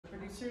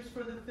producers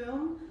for the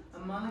film,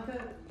 Monica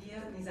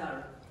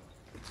Villamizar.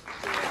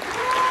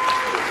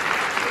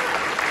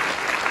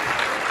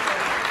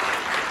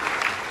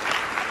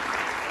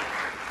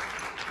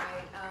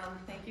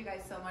 Thank you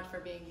guys so much for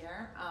being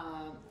here.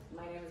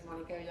 My name is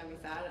Monica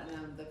Villamizar, and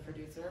I'm the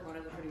producer, one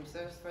of the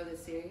producers for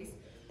this series.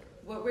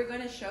 What we're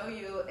going to show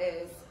you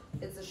is,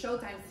 it's a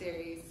Showtime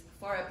series,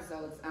 4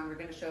 episodes, and we're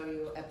going to show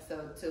you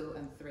episode 2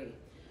 and 3.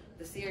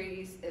 The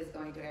series is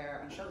going to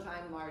air on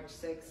Showtime March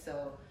 6th,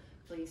 so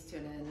please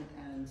tune in,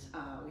 and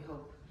we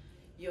hope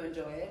you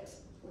enjoy it.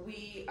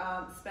 We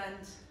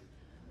spent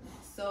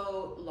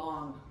so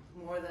long,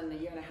 more than a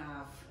year and a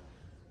half,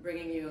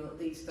 bringing you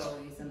these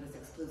stories and this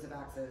exclusive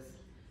access.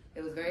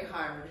 It was very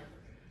hard,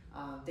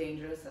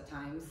 dangerous at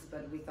times,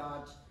 but we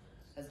thought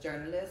as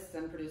journalists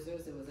and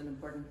producers it was an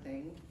important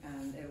thing,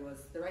 and it was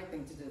the right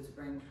thing to do to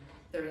bring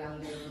the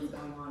reality of what's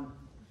going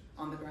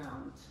on the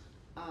ground.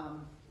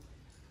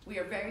 We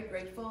are very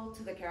grateful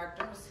to the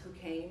characters who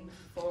came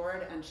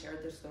forward and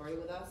shared their story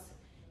with us,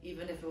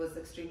 even if it was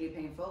extremely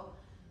painful,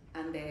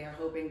 and they are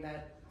hoping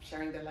that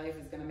sharing their life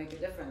is going to make a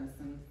difference,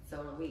 and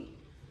so are we.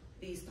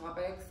 These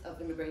topics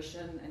of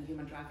immigration and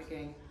human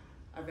trafficking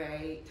are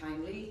very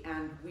timely,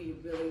 and we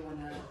really want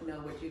to know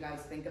what you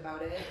guys think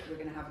about it. We're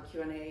going to have a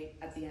Q&A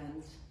at the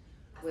end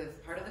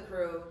with part of the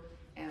crew,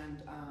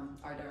 and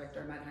our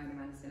director, Matt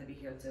Heineman, is going to be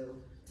here to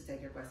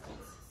take your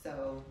questions.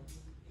 So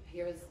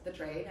here's the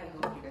trade. I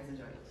hope you guys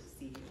enjoy it.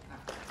 See you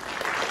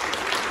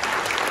after.